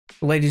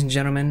Ladies and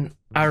gentlemen,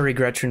 I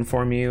regret to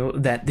inform you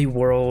that the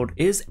world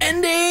is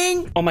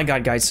ending! Oh my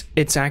god, guys,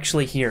 it's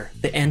actually here.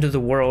 The end of the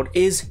world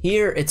is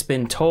here. It's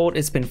been told,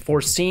 it's been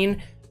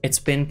foreseen, it's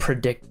been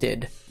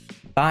predicted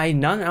by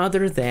none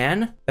other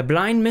than the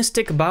blind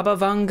mystic Baba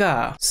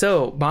Vanga.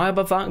 So,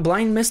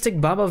 blind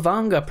mystic Baba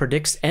Vanga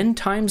predicts end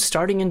times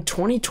starting in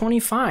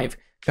 2025.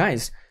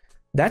 Guys,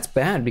 that's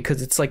bad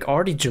because it's like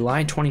already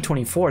July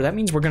 2024. That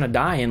means we're gonna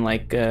die in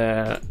like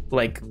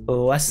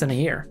less than a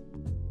year.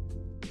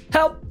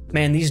 Help!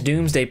 Man, these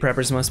doomsday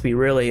preppers must be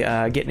really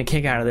getting a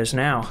kick out of this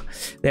now.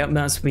 They all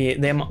must be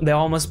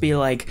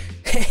like,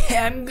 hey,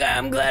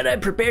 I'm glad I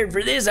prepared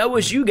for this. I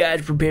wish you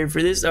guys prepared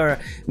for this. Or,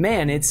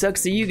 man, it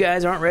sucks that you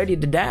guys aren't ready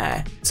to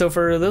die. So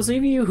for those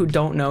of you who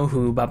don't know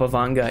who Baba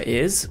Vanga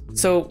is,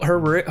 so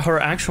her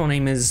actual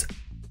name is,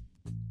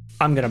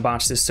 I'm gonna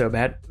botch this so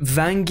bad,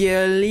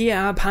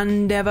 Vangelia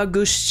Pandeva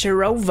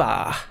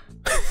Gushcherova.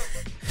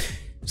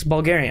 It's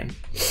Bulgarian.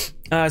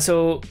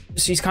 So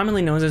she's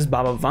commonly known as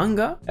Baba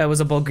Vanga. Was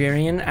a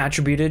Bulgarian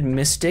attributed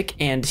mystic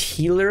and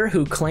healer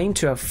who claimed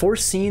to have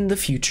foreseen the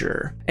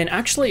future. And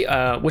actually,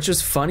 which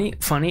was funny,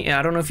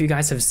 I don't know if you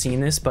guys have seen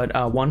this,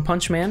 but One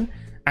Punch Man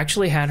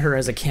actually had her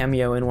as a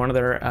cameo in one of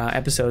their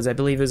episodes. I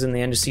believe it was in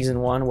the end of season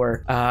 1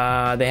 where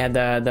they had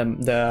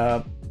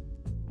the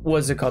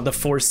what's it called?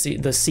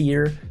 The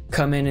seer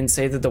come in and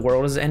say that the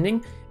world is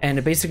ending. And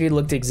it basically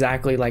looked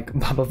exactly like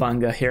Baba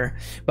Vanga here,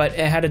 but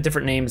it had a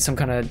different name, some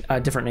kind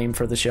of different name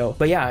for the show.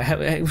 But yeah,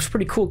 it was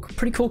pretty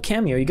cool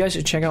cameo. You guys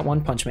should check out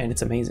One Punch Man,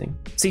 it's amazing.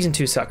 Season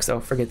 2 sucks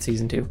though, forget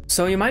season 2.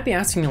 So you might be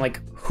asking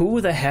like,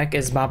 who the heck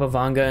is Baba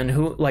Vanga and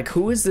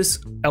who is this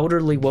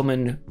elderly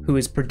woman who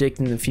is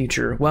predicting the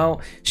future?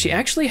 Well, she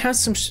actually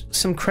has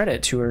some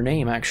credit to her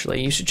name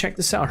actually. You should check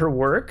this out. Her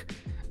work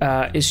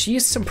she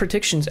has some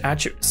predictions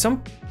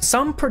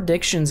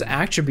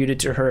attributed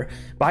to her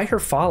by her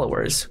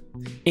followers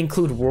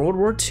include World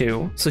War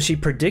II. So she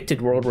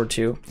predicted World War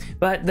II,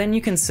 but then you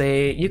can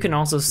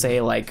also say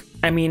like,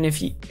 I mean,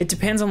 it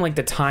depends on like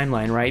the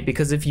timeline, right?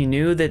 Because if you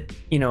knew that,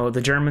 you know, the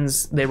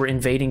Germans, they were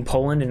invading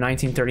Poland in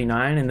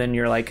 1939, and then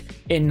you're like,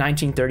 in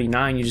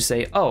 1939, you just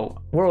say, oh,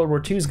 World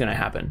War II is gonna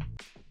happen.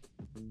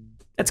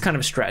 That's kind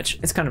of a stretch.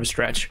 It's kind of a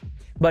stretch.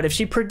 But if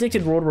she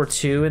predicted World War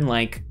II in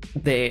like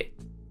the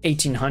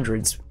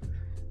 1800s,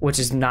 which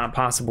is not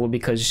possible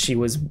because she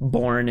was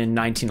born in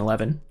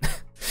 1911,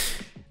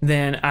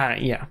 then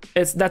yeah,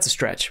 that's a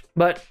stretch.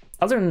 But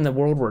other than the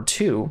World War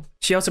II,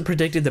 she also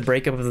predicted the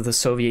breakup of the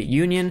Soviet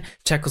Union,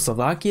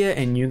 Czechoslovakia,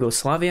 and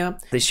Yugoslavia.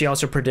 She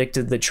also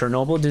predicted the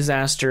Chernobyl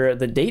disaster,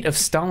 the date of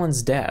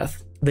Stalin's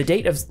death, the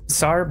date of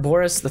Tsar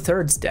Boris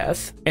III's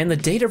death, and the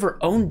date of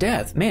her own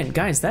death. Man,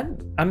 guys,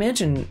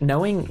 imagine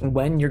knowing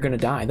when you're gonna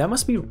die. That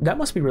must be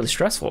really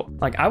stressful.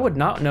 Like, I would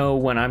not know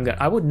when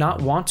I would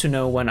not want to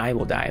know when I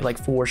will die,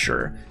 like for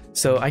sure.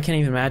 So I can't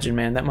even imagine,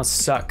 man, that must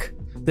suck.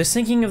 The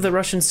sinking of the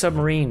Russian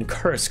submarine,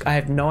 Kursk, I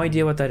have no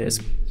idea what that is.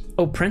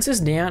 Oh, Princess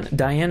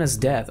Diana's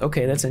death.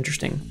 Okay, that's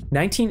interesting.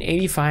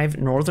 1985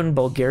 Northern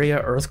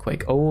Bulgaria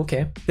earthquake. Oh,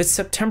 okay. The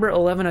September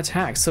 11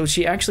 attack. So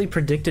she actually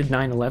predicted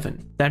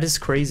 9/11. That is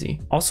crazy.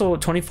 Also,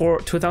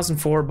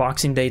 2004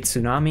 Boxing Day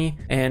tsunami,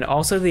 and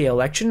also the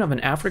election of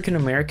an African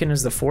American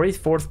as the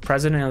 44th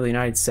president of the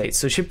United States.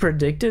 So she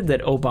predicted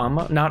that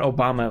Obama, not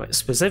Obama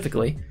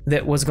specifically,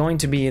 that was going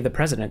to be the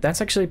president.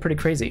 That's actually pretty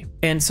crazy.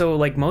 And so,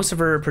 like, most of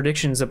her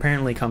predictions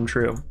apparently come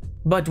true.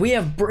 But we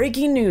have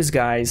breaking news,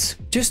 guys.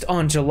 Just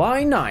on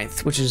July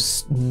 9th, which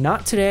is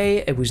not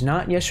today, it was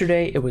not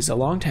yesterday, it was a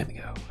long time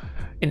ago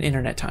in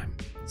internet time.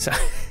 So,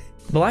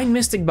 blind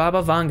mystic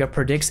Baba Vanga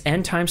predicts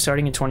end time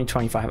starting in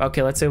 2025.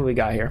 Okay, let's see what we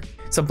got here.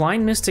 So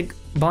blind mystic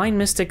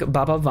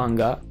Baba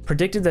Vanga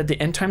predicted that the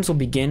end times will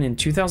begin in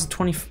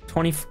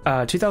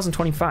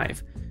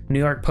 2025. New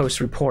York Post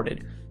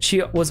reported.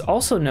 She was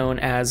also known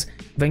as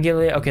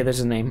Vangelia, okay,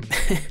 there's a name,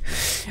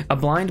 a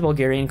blind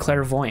Bulgarian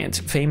clairvoyant,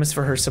 famous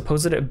for her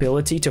supposed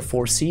ability to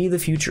foresee the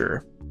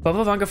future.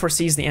 Baba Vanga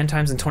foresees the end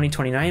times in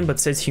 2029, but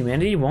says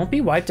humanity won't be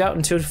wiped out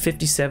until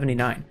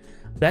 5079.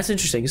 That's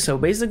interesting. So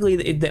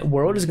basically, the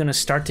world is going to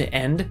start to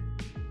end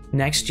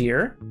next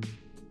year,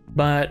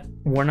 but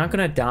we're not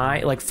going to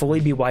die, like fully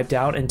be wiped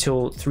out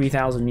until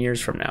 3,000 years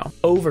from now.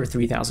 Over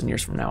 3,000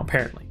 years from now,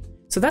 apparently.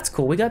 So that's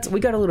cool. We got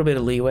a little bit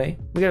of leeway.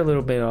 We got a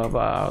little bit of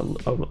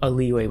a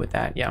leeway with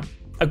that. Yeah,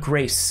 a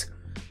grace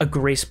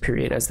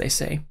period, as they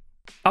say.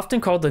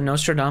 Often called the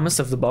Nostradamus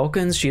of the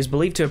Balkans, she is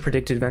believed to have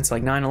predicted events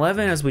like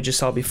 9/11, as we just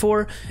saw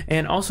before,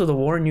 and also the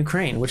war in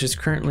Ukraine, which is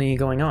currently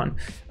going on.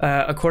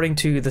 According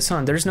to The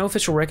Sun, there's no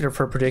official record of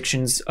her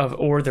predictions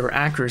or their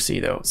accuracy,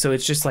 though. So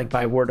it's just like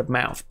by word of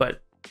mouth.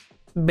 But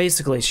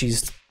basically,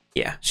 she's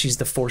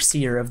the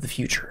foreseer of the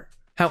future.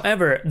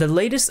 However, the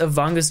latest of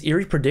Vanga's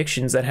eerie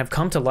predictions that have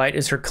come to light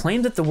is her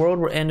claim that the world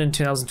will end in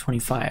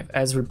 2025,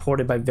 as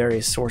reported by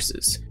various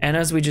sources. And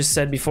as we just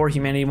said before,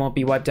 humanity won't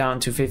be wiped out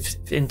until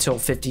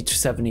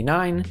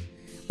 5079,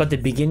 but the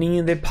beginning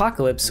of the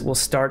apocalypse will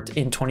start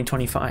in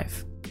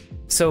 2025.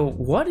 So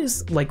what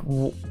is, like,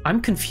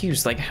 I'm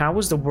confused. Like, how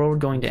is the world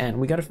going to end?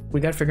 We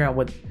gotta figure out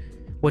what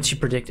what she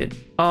predicted.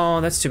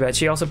 Oh, that's too bad.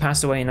 She also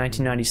passed away in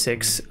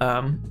 1996.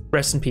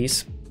 Rest in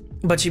peace.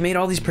 But she made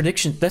all these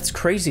predictions. That's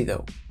crazy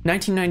though.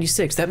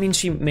 1996. That means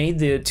she made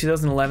the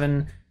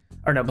 2011,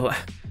 or no,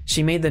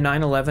 she made the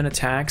 9/11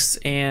 attacks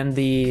and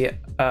the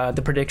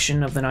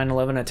prediction of the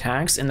 9/11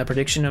 attacks and the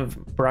prediction of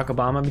Barack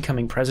Obama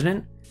becoming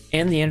president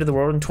and the end of the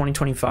world in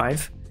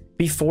 2025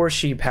 before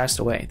she passed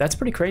away. That's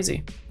pretty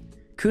crazy.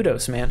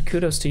 Kudos, man.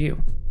 Kudos to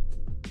you.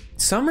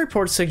 Some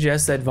reports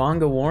suggest that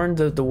Vanga warned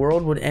that the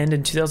world would end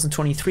in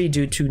 2023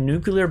 due to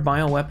nuclear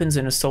bioweapons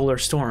in a solar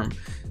storm.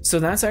 So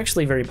that's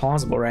actually very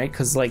plausible, right?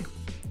 Because, like,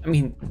 I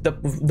mean,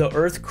 the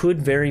Earth could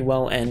very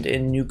well end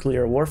in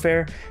nuclear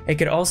warfare. It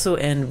could also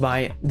end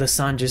by the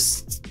sun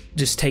just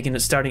deciding to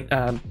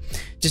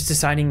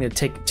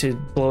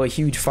blow a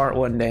huge fart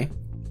one day,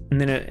 and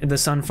then the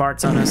sun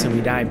farts on us and we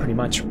die pretty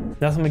much.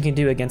 Nothing we can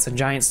do against a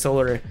giant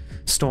solar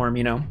storm,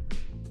 you know.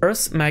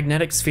 Earth's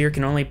magnetic sphere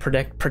can only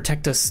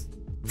protect us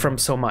from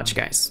so much,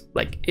 guys.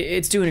 Like,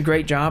 it's doing a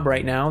great job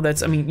right now.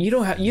 That's, I mean,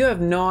 you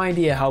have no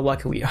idea how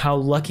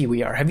lucky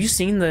we are. Have you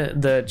seen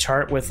the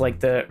chart with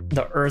like the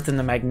Earth and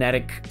the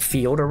magnetic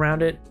field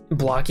around it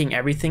blocking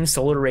everything,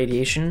 solar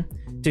radiation?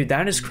 Dude,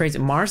 that is crazy.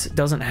 Mars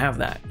doesn't have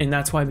that, and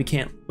that's why we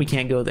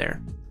can't go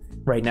there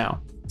right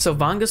now. So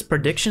Vanga's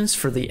predictions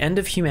for the end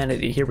of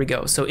humanity, here we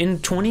go. So in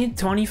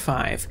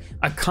 2025,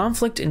 a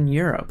conflict in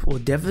Europe will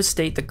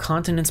devastate the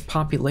continent's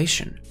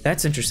population.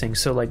 That's interesting.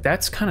 So like,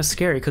 that's kind of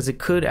scary because it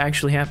could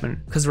actually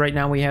happen. Because right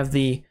now we have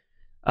the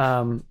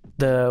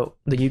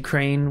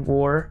Ukraine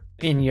war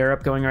in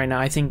Europe going right now.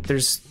 I think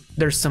there's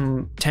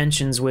some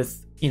tensions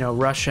with, you know,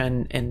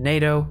 Russia and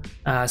NATO.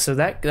 So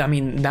that, I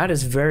mean, that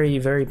is very,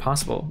 very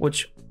possible,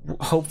 which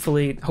hope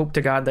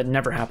to God that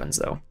never happens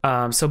though.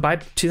 So by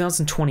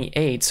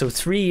 2028, so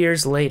 3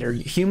 years later,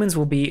 humans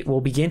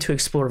will begin to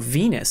explore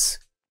Venus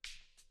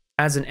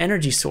as an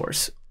energy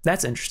source.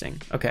 That's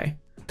interesting. Okay,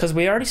 because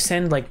we already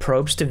send like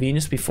probes to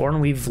Venus before, and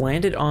we've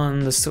landed on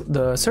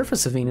the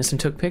surface of Venus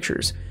and took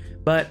pictures.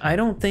 But I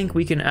don't think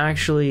we can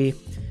actually.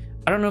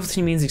 I don't know if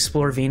he means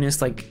explore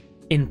Venus like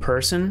in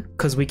person,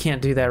 because we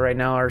can't do that right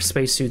now. Our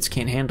spacesuits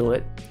can't handle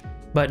it.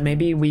 But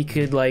maybe we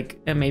could, like,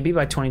 maybe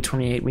by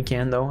 2028 we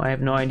can, though. I have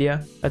no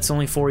idea. That's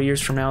only 4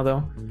 years from now,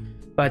 though.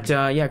 But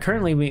yeah,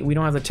 currently we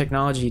don't have the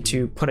technology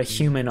to put a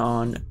human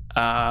on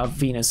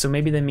Venus. So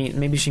maybe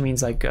maybe she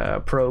means like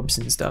probes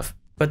and stuff.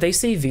 But they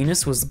say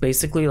Venus was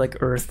basically like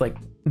Earth like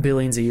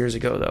billions of years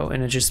ago, though,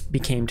 and it just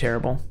became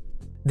terrible.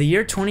 The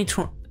year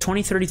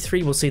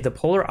 2033 will see the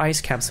polar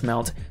ice caps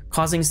melt,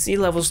 causing sea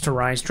levels to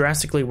rise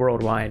drastically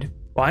worldwide.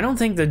 Well, I don't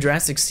think the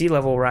drastic sea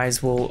level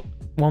rise won't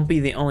be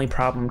the only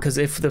problem, because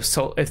if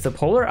the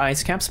polar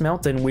ice caps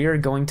melt, then we are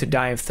going to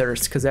die of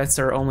thirst, because that's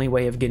our only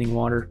way of getting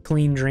water,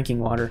 clean drinking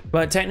water.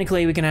 But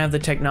technically we can have the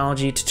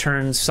technology to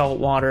turn salt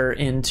water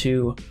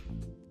into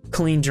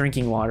clean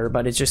drinking water,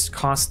 but it just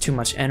costs too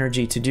much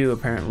energy to do,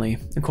 apparently,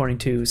 according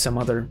to some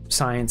other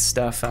science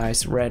stuff I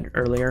read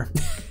earlier.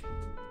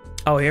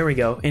 Oh, here we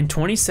go. In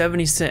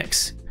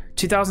 2076,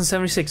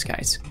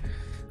 guys,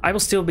 I will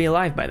still be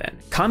alive by then.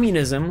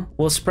 Communism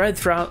will spread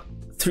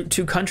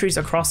to countries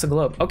across the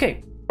globe.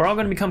 Okay, we're all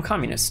going to become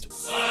communist.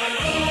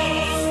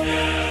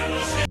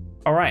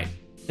 All right,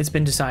 it's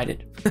been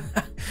decided.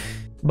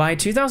 By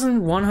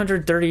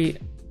 2130,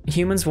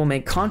 humans will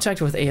make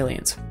contact with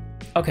aliens.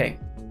 Okay,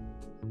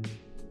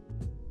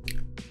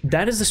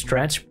 that is a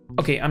stretch.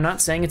 Okay, I'm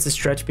not saying it's a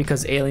stretch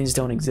because aliens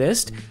don't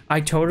exist.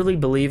 I totally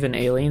believe in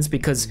aliens,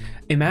 because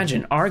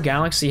imagine our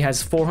galaxy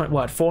has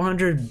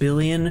 400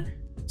 billion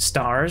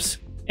stars,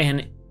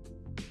 and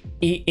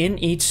in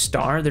each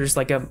star there's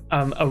like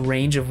a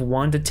range of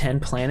 1 to 10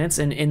 planets,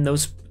 and in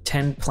those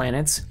 10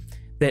 planets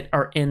that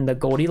are in the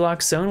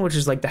Goldilocks zone, which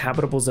is like the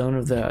habitable zone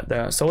of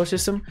the solar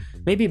system,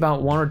 maybe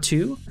about 1 or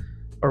 2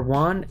 or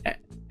 1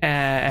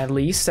 at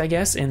least, I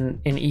guess, in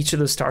each of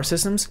the star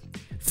systems,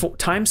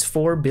 times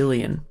 4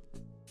 billion.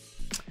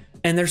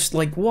 And there's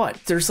like what?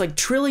 There's like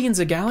trillions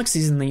of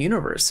galaxies in the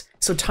universe.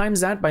 So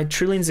times that by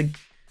trillions of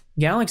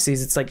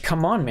galaxies, it's like,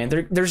 come on, man.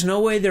 There's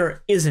no way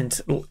there isn't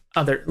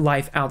other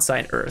life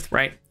outside Earth,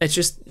 right? It's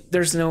just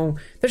there's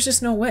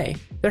just no way.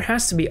 There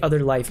has to be other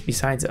life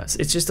besides us.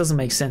 It just doesn't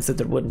make sense that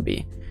there wouldn't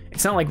be.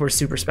 It's not like we're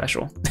super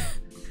special.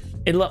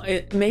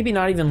 it maybe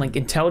not even like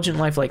intelligent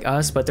life like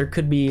us, but there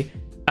could be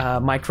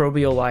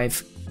microbial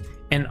life,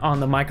 and on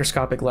the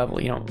microscopic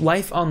level, you know,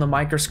 life on the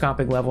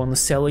microscopic level, on the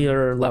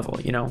cellular level,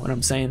 you know what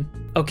I'm saying?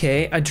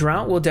 Okay, a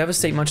drought will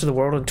devastate much of the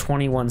world in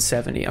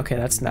 2170. Okay,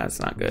 that's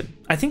not good.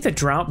 I think the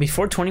drought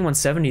before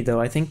 2170,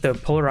 though, I think the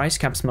polar ice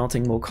caps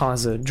melting will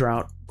cause a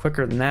drought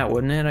quicker than that,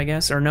 wouldn't it, I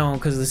guess? Or no,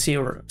 because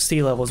the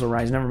sea levels will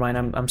rise. Never mind,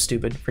 I'm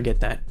stupid, forget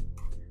that.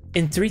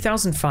 In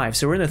 3005,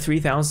 so we're in the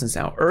 3000s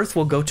now, Earth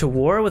will go to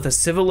war with a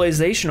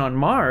civilization on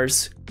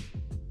Mars.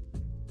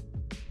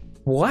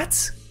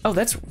 What? Oh,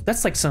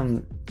 that's like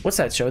some, what's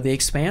that show? The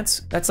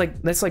Expanse? That's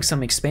like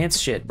some Expanse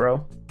shit,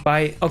 bro.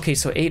 Okay,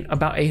 so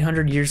about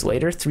 800 years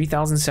later,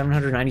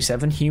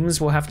 3797,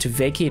 humans will have to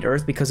vacate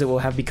Earth because it will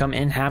have become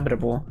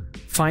inhabitable.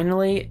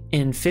 Finally,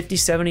 in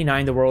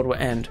 5079, the world will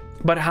end.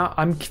 But how,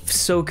 I'm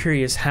so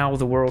curious how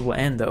the world will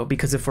end though,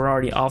 because if we're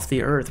already off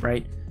the Earth,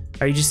 right?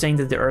 Are you just saying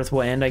that the Earth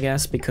will end, I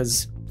guess,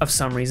 because of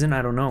some reason?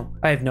 I don't know.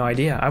 I have no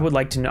idea. I would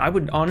like to know. I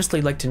would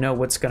honestly like to know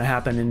what's going to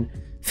happen in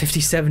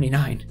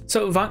 5079.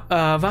 So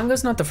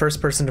Vanga's not the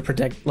first person to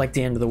predict like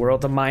the end of the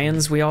world. The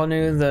Mayans, we all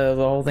knew the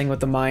whole thing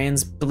with the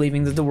Mayans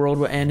believing that the world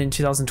would end in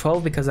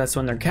 2012 because that's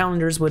when their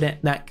calendars would end,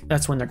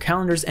 that's when their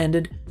calendars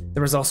ended.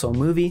 There was also a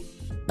movie.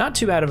 Not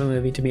too bad of a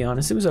movie, to be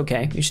honest. It was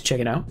okay. You should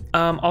check it out.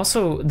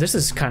 Also, this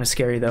is kind of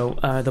scary though.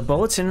 The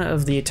Bulletin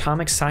of the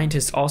Atomic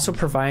Scientists also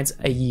provides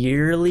a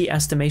yearly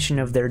estimation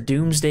of their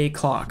doomsday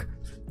clock.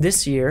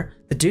 This year,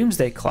 the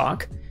doomsday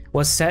clock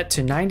was set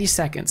to 90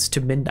 seconds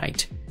to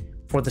midnight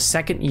for the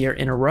second year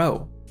in a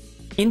row,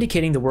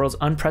 indicating the world's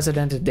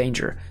unprecedented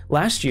danger.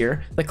 Last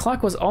year, the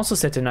clock was also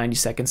set to 90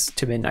 seconds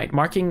to midnight,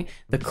 marking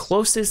the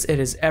closest it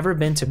has ever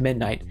been to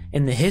midnight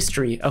in the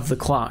history of the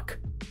clock.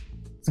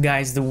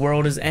 Guys, the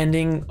world is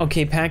ending.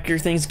 Okay, pack your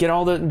things,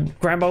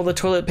 grab all the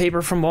toilet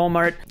paper from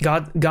Walmart.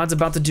 God's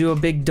about to do a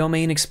big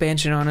domain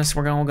expansion on us.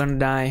 We're all gonna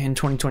die in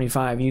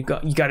 2025. You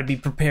got to be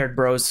prepared,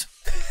 bros.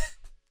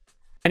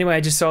 Anyway,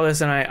 I just saw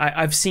this and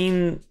I've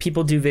seen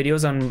people do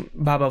videos on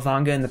Baba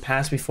Vanga in the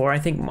past before. I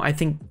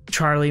think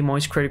Charlie,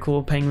 Moist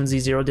Critical, Penguin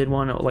Z0 did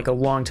one like a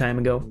long time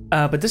ago.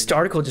 But this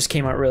article just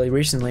came out really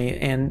recently,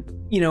 and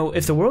you know,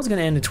 if the world's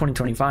gonna end in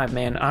 2025,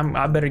 man,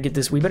 I better get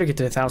this. We better get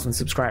to 1,000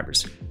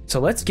 subscribers. So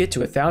let's get to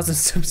 1,000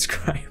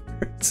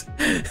 subscribers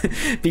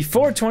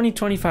before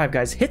 2025,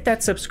 guys. Hit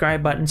that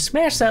subscribe button,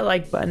 smash that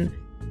like button.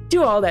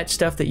 Do all that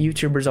stuff that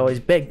YouTubers always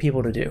beg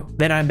people to do.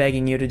 Then I'm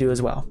begging you to do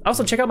as well.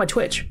 Also, check out my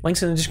Twitch.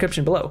 Links in the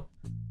description below.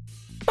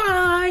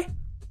 Bye!